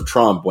years of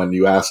Trump, when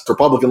you asked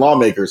Republican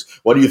lawmakers,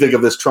 what do you think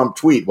of this Trump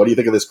tweet? What do you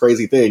think of this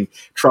crazy thing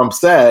Trump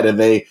said? And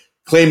they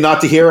claim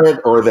not to hear it,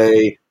 or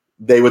they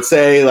would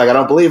say, like, I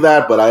don't believe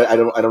that, but I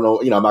don't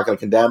know, I'm not going to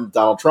condemn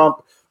Donald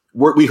Trump.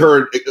 We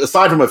heard,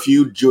 aside from a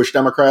few Jewish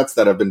Democrats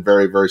that have been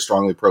very, very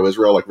strongly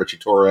pro-Israel, like Richie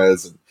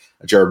Torres and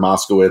Jared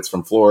Moskowitz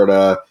from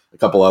Florida, a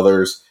couple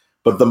others,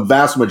 but the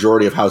vast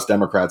majority of House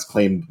Democrats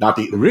claimed not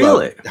to.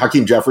 Really?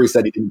 Hakeem Jeffries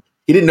said he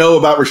didn't know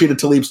about Rashida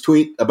Tlaib's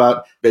tweet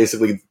about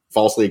basically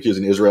falsely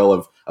accusing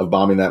Israel of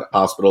bombing that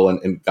hospital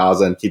in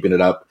Gaza and keeping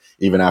it up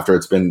even after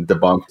it's been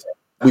debunked.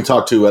 We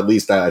talked to at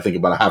least, I think,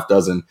 about a half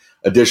dozen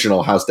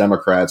additional House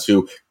Democrats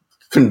who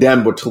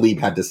condemned what Tlaib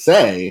had to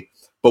say,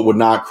 but would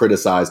not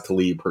criticize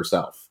Tlaib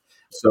herself.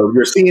 So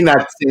you're seeing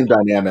that same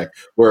dynamic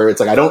where it's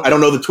like, I don't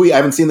know the tweet. I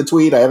haven't seen the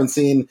tweet. I haven't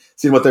seen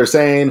what they're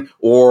saying,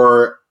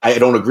 or I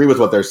don't agree with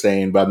what they're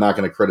saying, but I'm not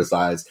going to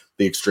criticize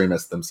the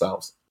extremists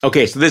themselves.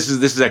 Okay, so this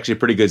is actually a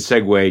pretty good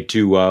segue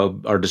to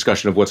our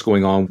discussion of what's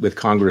going on with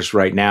Congress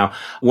right now.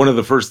 One of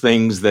the first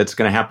things that's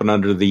going to happen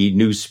under the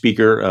new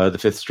speaker, the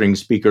fifth string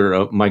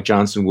speaker, Mike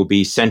Johnson, will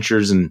be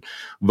censures and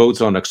votes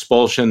on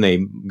expulsion. They're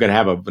going to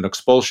have an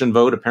expulsion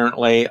vote,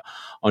 apparently,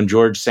 on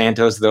George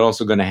Santos. They're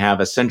also going to have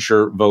a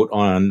censure vote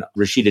on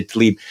Rashida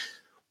Tlaib.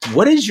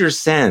 What is your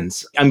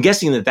sense? I'm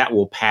guessing that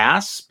will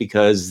pass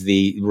because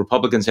the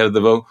Republicans have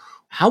the vote.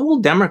 How will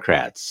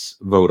Democrats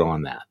vote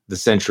on that, the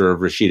censure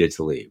of Rashida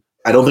Tlaib?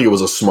 I don't think it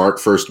was a smart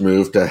first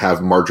move to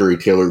have Marjorie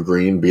Taylor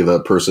Greene be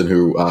the person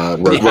who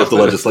wrote the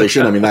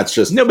legislation. I mean, that's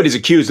just... Nobody's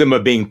accused them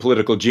of being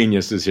political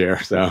geniuses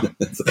here. So,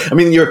 I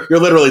mean, you're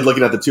literally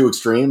looking at the two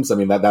extremes. I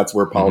mean, that's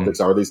where politics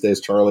are these days,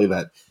 Charlie,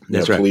 that's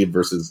right. Tlaib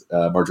versus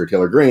Marjorie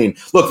Taylor Greene.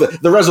 Look,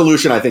 the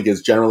resolution, I think,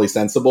 is generally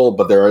sensible,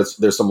 but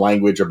there's some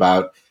language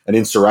about an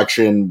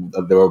insurrection.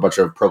 There were a bunch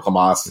of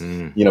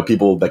pro-Hamas,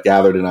 people that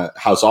gathered in a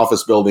House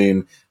office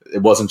building.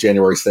 It wasn't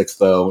January 6th,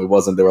 though. It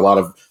wasn't. There were a lot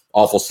of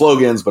awful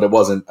slogans, but it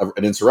wasn't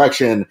an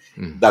insurrection.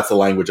 That's the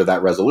language of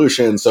that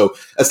resolution. So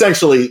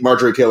essentially,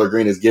 Marjorie Taylor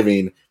Greene is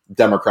giving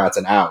Democrats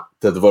an out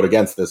to vote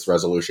against this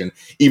resolution,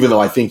 even though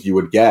I think you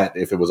would get,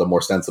 if it was a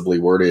more sensibly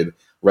worded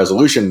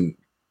resolution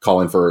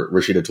calling for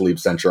Rashida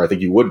Tlaib's censure, I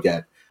think you would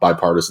get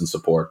bipartisan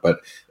support. But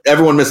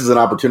everyone misses an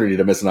opportunity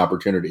to miss an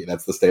opportunity.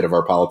 That's the state of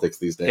our politics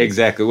these days.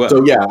 Exactly. Well,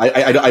 so yeah,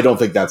 I don't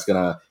think that's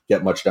going to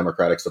get much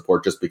Democratic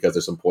support just because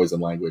there's some poison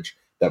language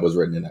that was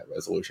written in that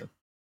resolution.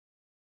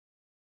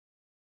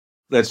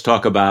 Let's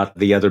talk about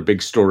the other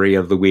big story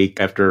of the week.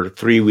 After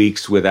 3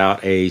 weeks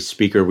without a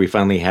speaker, we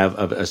finally have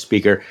a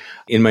speaker.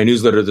 In my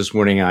newsletter this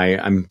morning,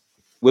 I'm,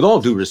 with all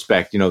due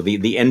respect, the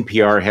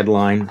NPR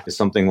headline is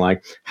something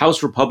like,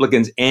 House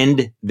Republicans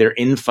end their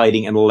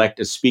infighting and elect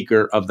a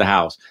Speaker of the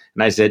House.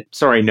 And I said,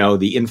 sorry, no,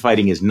 the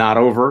infighting is not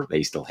over.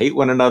 They still hate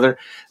one another.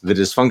 The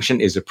dysfunction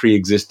is a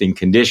pre-existing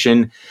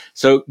condition.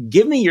 So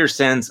give me your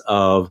sense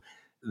of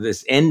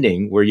this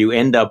ending where you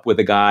end up with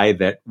a guy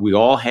that we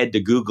all had to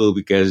Google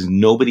because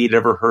nobody had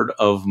ever heard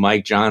of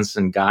Mike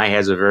Johnson. Guy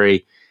has a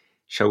very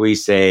shall we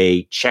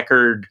say,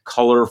 checkered,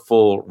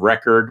 colorful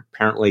record.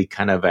 Apparently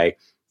kind of a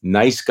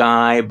nice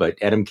guy, but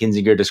Adam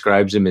Kinzinger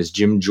describes him as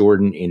Jim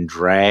Jordan in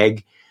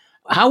drag.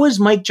 How is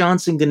Mike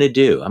Johnson going to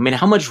do? I mean,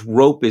 how much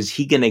rope is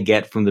he going to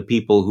get from the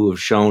people who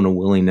have shown a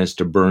willingness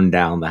to burn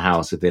down the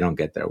House if they don't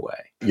get their way?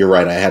 You're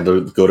right. I had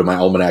to go to my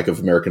Almanac of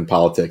American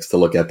Politics to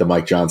look at the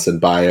Mike Johnson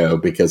bio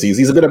because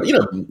he's a bit of,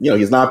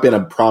 he's not been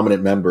a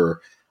prominent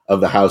member of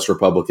the House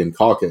Republican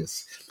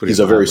caucus. He's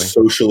a very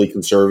socially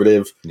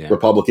conservative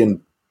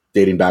Republican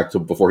dating back to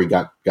before he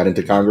got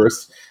into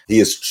Congress. He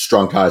has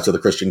strong ties to the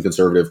Christian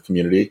conservative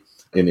community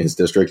in his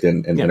district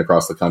and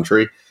across the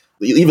country.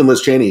 Even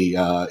Liz Cheney,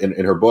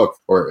 in her book,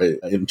 or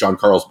in John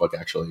Carl's book,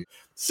 actually,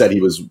 said he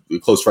was a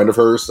close friend of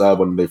hers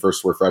when they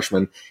first were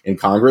freshmen in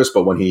Congress.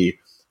 But when he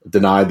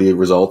denied the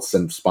results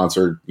and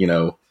sponsored,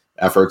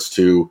 efforts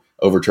to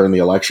overturn the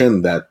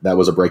election, that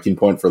was a breaking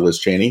point for Liz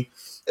Cheney.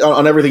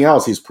 On everything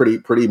else, he's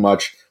pretty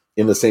much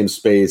in the same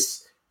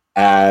space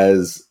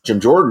as Jim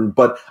Jordan.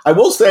 But I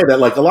will say that,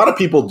 like, a lot of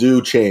people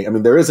do change. I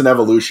mean, there is an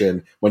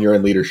evolution when you're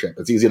in leadership.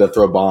 It's easy to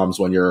throw bombs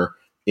when you're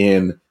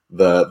in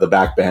the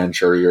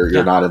backbench or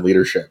you're not in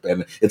leadership.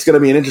 And it's going to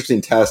be an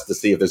interesting test to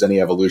see if there's any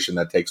evolution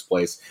that takes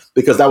place,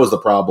 because that was the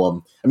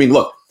problem. I mean,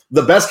 look,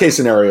 the best case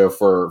scenario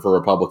for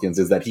Republicans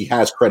is that he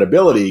has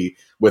credibility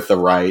with the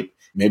right.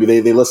 Maybe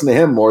they listen to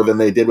him more than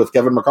they did with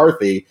Kevin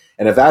McCarthy.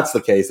 And if that's the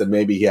case, then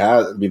maybe he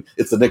has. I mean,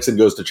 it's the Nixon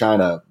goes to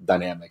China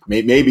dynamic.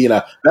 Maybe in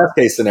a best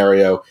case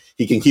scenario,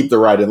 he can keep the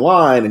right in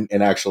line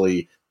and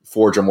actually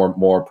forge a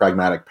more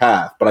pragmatic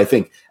path. But I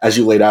think, as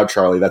you laid out,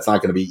 Charlie, that's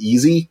not going to be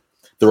easy.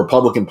 The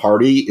Republican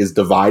Party is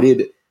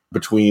divided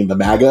between the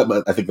MAGA,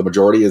 but I think the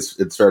majority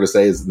it's fair to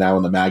say, is now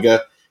in the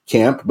MAGA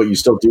camp. But you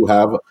still do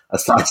have a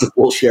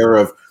sizable share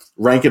of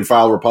rank and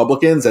file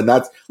Republicans. And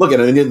that's, look,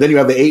 and then you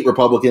have the 8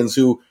 Republicans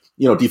who,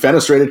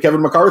 defenestrated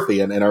Kevin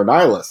McCarthy and are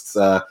nihilists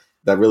that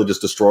really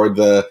just destroyed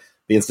the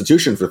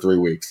institution for 3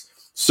 weeks.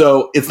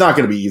 So it's not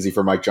going to be easy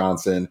for Mike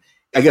Johnson.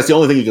 I guess the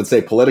only thing you can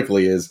say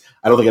politically is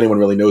I don't think anyone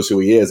really knows who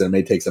he is, and it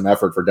may take some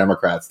effort for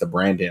Democrats to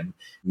brand him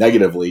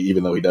negatively,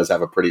 even though he does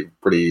have a pretty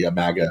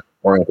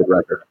MAGA-oriented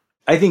record.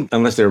 I think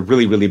unless they're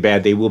really, really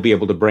bad, they will be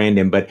able to brand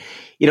him. But,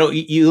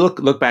 you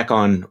look back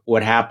on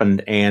what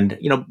happened, and,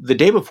 the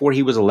day before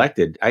he was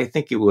elected, I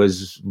think it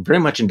was very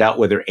much in doubt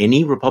whether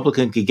any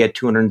Republican could get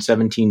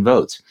 217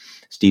 votes.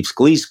 Steve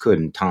Scalise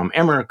couldn't, Tom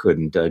Emmer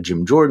couldn't,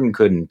 Jim Jordan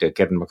couldn't,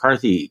 Kevin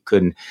McCarthy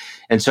couldn't.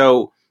 And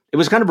so it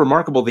was kind of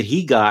remarkable that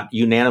he got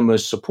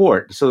unanimous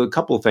support. So a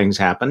couple of things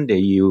happened.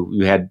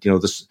 You had,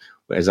 this,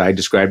 as I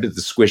described it,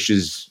 the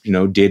squishes,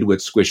 did what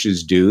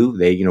squishes do.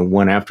 They,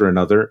 one after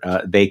another,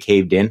 they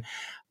caved in.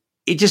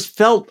 It just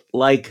felt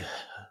like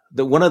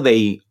one of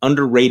the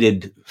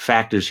underrated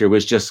factors here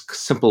was just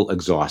simple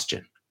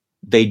exhaustion.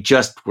 They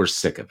just were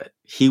sick of it.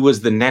 He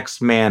was the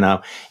next man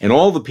up, and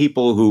all the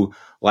people who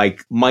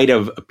might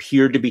have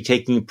appeared to be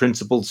taking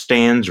principled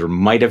stands or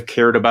might have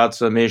cared about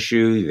some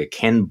issue, the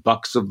Ken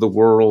Bucks of the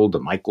world, the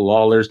Michael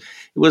Lawlers,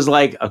 it was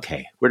like,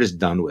 okay, we're just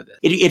done with it.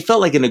 It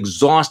felt like an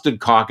exhausted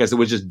caucus that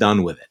was just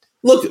done with it.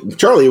 Look,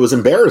 Charlie, it was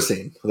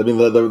embarrassing. I mean,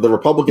 the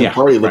Republican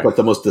Party looked like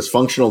the most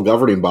dysfunctional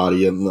governing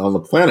body on the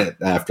planet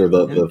after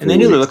the and they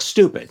knew they looked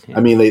stupid. Yeah.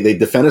 I mean, they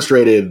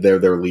defenestrated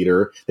their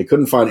leader. They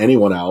couldn't find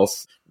anyone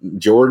else.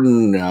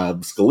 Jordan,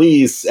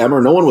 Scalise,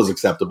 Emmer, no one was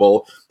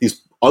acceptable.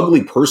 These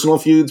ugly personal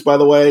feuds, by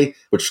the way,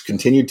 which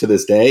continued to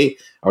this day,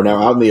 are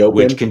now out in the open.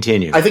 Which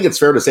continue. I think it's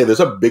fair to say there's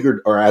a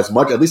bigger, or at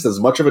least as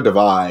much of a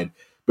divide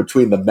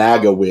between the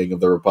MAGA wing of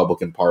the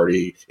Republican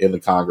Party in the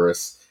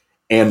Congress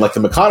and the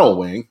McConnell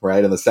wing,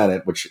 right, in the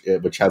Senate, which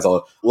has a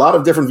lot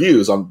of different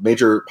views on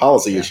major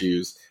policy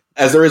issues,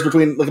 as there is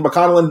between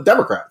McConnell and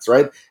Democrats,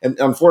 right? And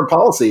on foreign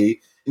policy,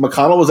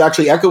 McConnell was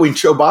actually echoing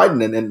Joe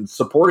Biden and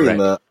supporting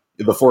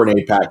the foreign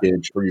aid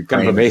package for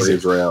Ukraine and for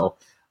Israel.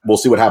 We'll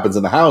see what happens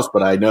in the House,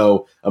 but I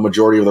know a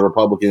majority of the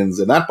Republicans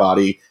in that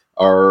body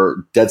are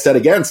dead set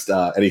against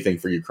anything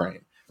for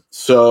Ukraine.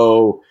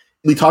 So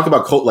we talk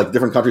about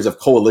different countries have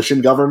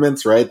coalition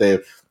governments, right?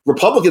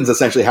 Republicans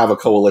essentially have a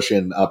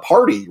coalition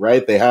party,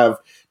 right? They have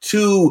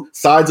two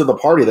sides of the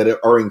party that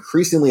are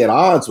increasingly at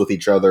odds with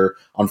each other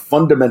on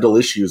fundamental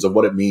issues of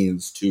what it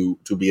means to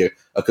be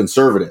a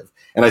conservative.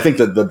 And I think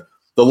that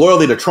the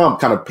loyalty to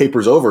Trump kind of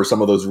papers over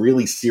some of those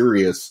really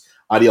serious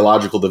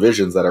ideological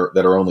divisions that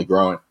are only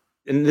growing.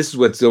 And this is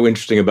what's so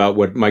interesting about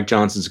what Mike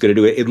Johnson's going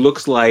to do. It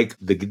looks like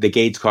the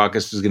Gates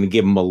caucus is going to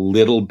give him a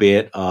little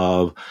bit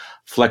of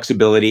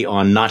flexibility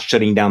on not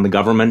shutting down the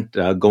government,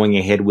 going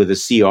ahead with a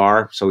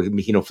CR. So,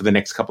 for the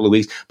next couple of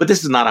weeks. But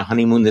this is not a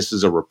honeymoon. This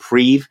is a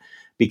reprieve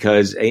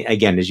because,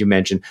 again, as you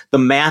mentioned, the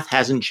math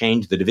hasn't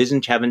changed. The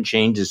divisions haven't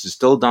changed. This is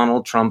still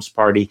Donald Trump's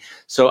party.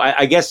 So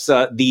I guess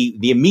the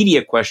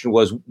immediate question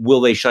was,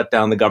 will they shut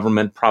down the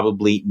government?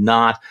 Probably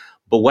not.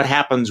 But what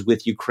happens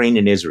with Ukraine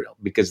and Israel?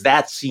 Because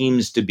that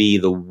seems to be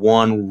the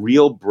one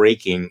real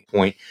breaking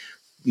point,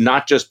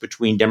 not just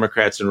between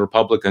Democrats and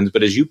Republicans,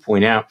 but as you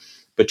point out,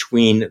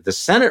 between the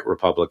Senate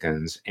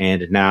Republicans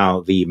and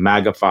now the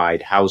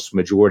MAGA-fied House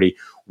majority.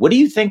 What do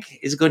you think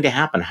is going to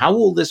happen? How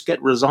will this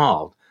get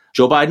resolved?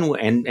 Joe Biden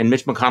and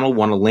Mitch McConnell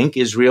want to link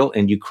Israel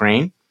and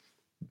Ukraine.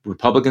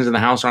 Republicans in the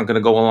House aren't going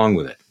to go along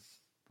with it.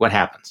 What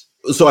happens?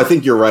 So I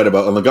think you're right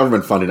about on the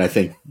government funding. I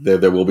think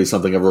there will be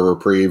something of a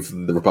reprieve.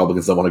 The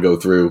Republicans don't want to go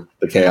through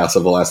the chaos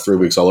of the last 3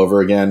 weeks all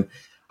over again.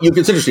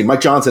 It's interesting.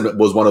 Mike Johnson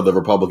was one of the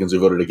Republicans who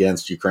voted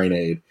against Ukraine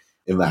aid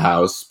in the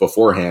House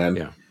beforehand.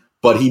 Yeah.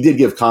 But he did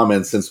give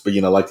comments since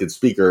being elected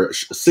speaker,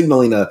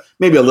 signaling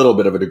maybe a little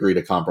bit of a degree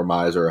to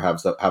compromise or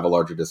have a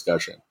larger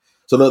discussion.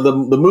 So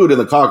the mood in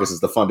the caucus is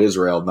to fund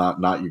Israel,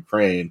 not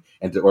Ukraine,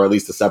 or at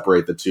least to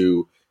separate the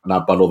two,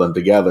 not bundle them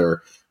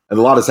together. And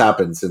a lot has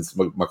happened since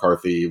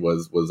McCarthy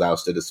was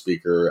ousted as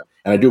speaker.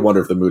 And I do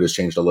wonder if the mood has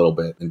changed a little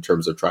bit in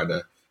terms of trying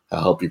to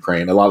help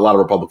Ukraine. A lot of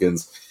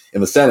Republicans in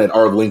the Senate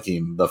are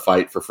linking the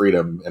fight for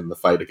freedom and the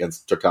fight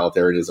against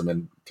totalitarianism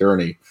and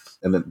tyranny.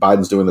 And then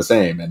Biden's doing the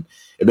same. And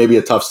it may be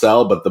a tough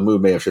sell, but the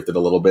mood may have shifted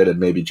a little bit. And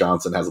maybe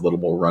Johnson has a little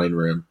more running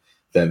room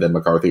than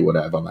McCarthy would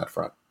have on that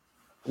front.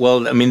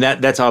 Well, I mean,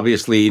 that's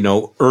obviously,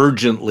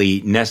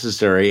 urgently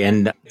necessary.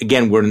 And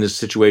again, we're in this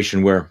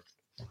situation where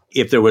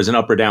if there was an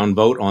up or down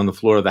vote on the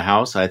floor of the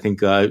House, I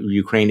think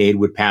Ukraine aid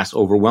would pass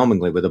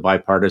overwhelmingly with a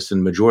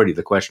bipartisan majority.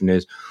 The question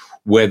is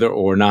whether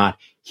or not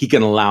he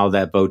can allow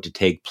that vote to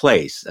take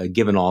place,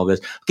 given all this.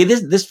 Okay,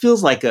 this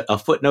feels like a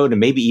footnote and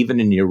maybe even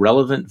an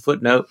irrelevant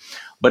footnote,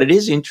 but it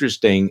is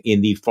interesting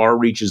in the far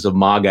reaches of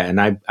MAGA. And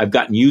I've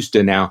gotten used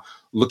to now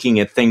looking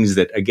at things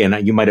that,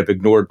 again, you might have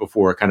ignored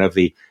before, kind of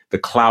the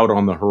cloud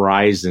on the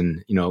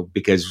horizon,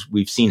 because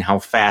we've seen how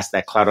fast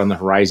that cloud on the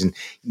horizon,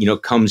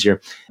 comes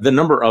here. The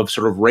number of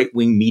sort of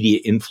right-wing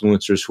media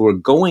influencers who are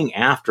going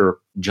after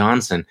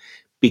Johnson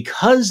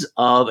because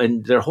of,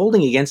 and they're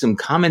holding against him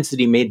comments that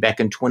he made back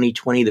in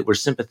 2020 that were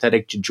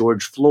sympathetic to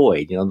George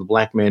Floyd, the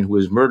black man who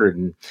was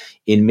murdered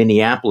in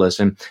Minneapolis.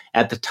 And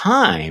at the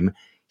time,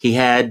 he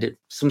had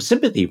some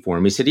sympathy for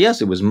him. He said,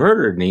 yes, it was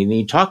murdered. And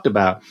he talked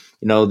about,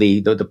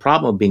 the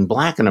problem of being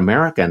black in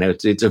America. And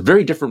it's a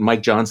very different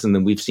Mike Johnson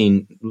than we've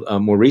seen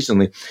more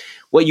recently.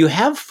 Well, you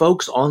have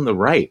folks on the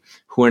right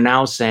who are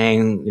now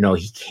saying,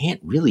 he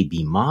can't really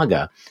be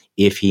MAGA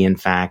if he, in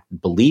fact,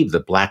 believed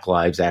that Black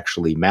lives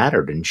actually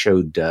mattered and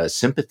showed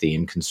sympathy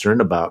and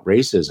concern about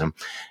racism.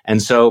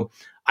 And so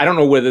I don't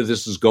know whether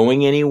this is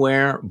going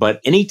anywhere,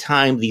 but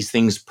anytime these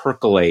things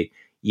percolate,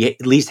 you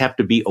at least have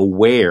to be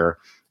aware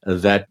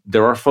that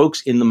there are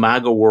folks in the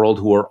MAGA world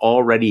who are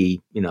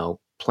already,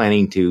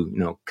 planning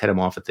to, cut him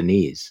off at the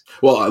knees.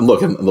 Well,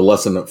 look, and the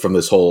lesson from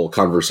this whole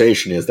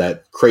conversation is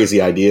that crazy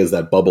ideas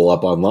that bubble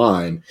up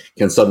online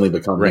can suddenly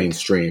become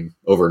mainstream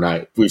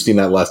overnight. We've seen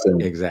that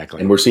lesson. Exactly.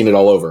 And we're seeing it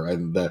all over.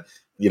 And,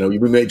 we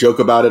may joke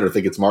about it or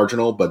think it's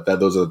marginal, but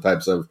those are the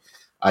types of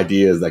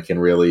ideas that can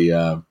really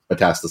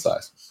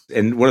metastasize.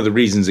 And one of the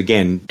reasons,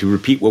 again, to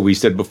repeat what we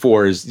said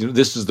before, is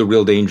this is the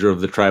real danger of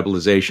the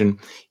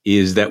tribalization,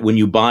 is that when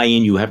you buy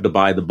in, you have to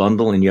buy the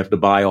bundle and you have to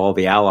buy all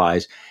the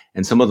allies.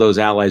 And some of those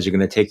allies are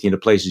going to take you into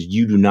places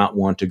you do not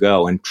want to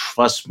go. And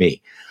trust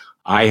me,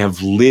 I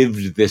have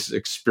lived this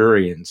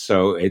experience.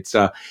 So it's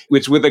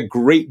with a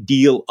great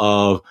deal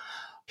of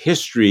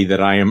history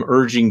that I am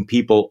urging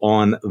people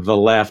on the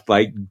left,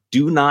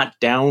 do not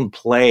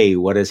downplay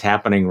what is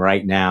happening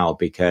right now,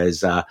 because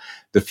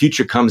the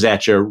future comes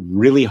at you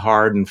really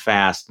hard and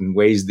fast in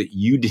ways that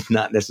you did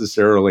not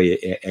necessarily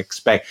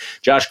expect.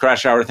 Josh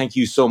Kraushaar, thank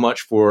you so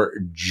much for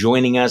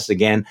joining us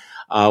again.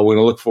 We're going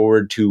to look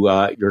forward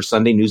to your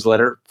Sunday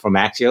newsletter from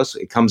Axios.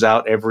 It comes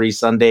out every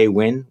Sunday.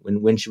 When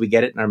should we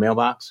get it in our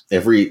mailbox?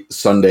 Every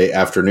Sunday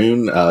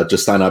afternoon.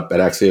 Just sign up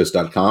at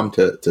Axios.com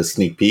to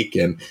sneak peek,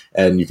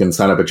 and you can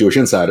sign up at Jewish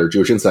Insider,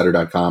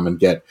 JewishInsider.com, and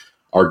get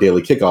our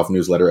daily kickoff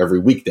newsletter every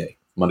weekday,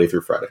 Monday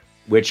through Friday.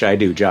 Which I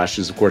do. Josh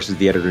is, of course,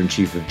 the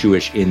editor-in-chief of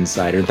Jewish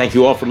Insider. And thank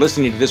you all for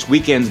listening to this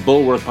weekend's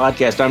Bulwark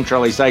podcast. I'm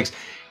Charlie Sykes.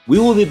 We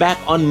will be back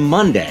on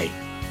Monday.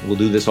 We'll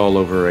do this all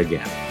over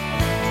again.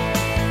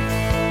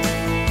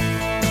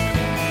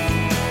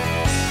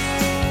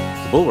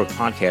 The Bulwark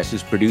podcast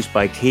is produced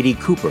by Katie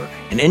Cooper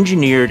and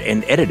engineered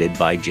and edited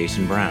by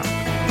Jason Brown.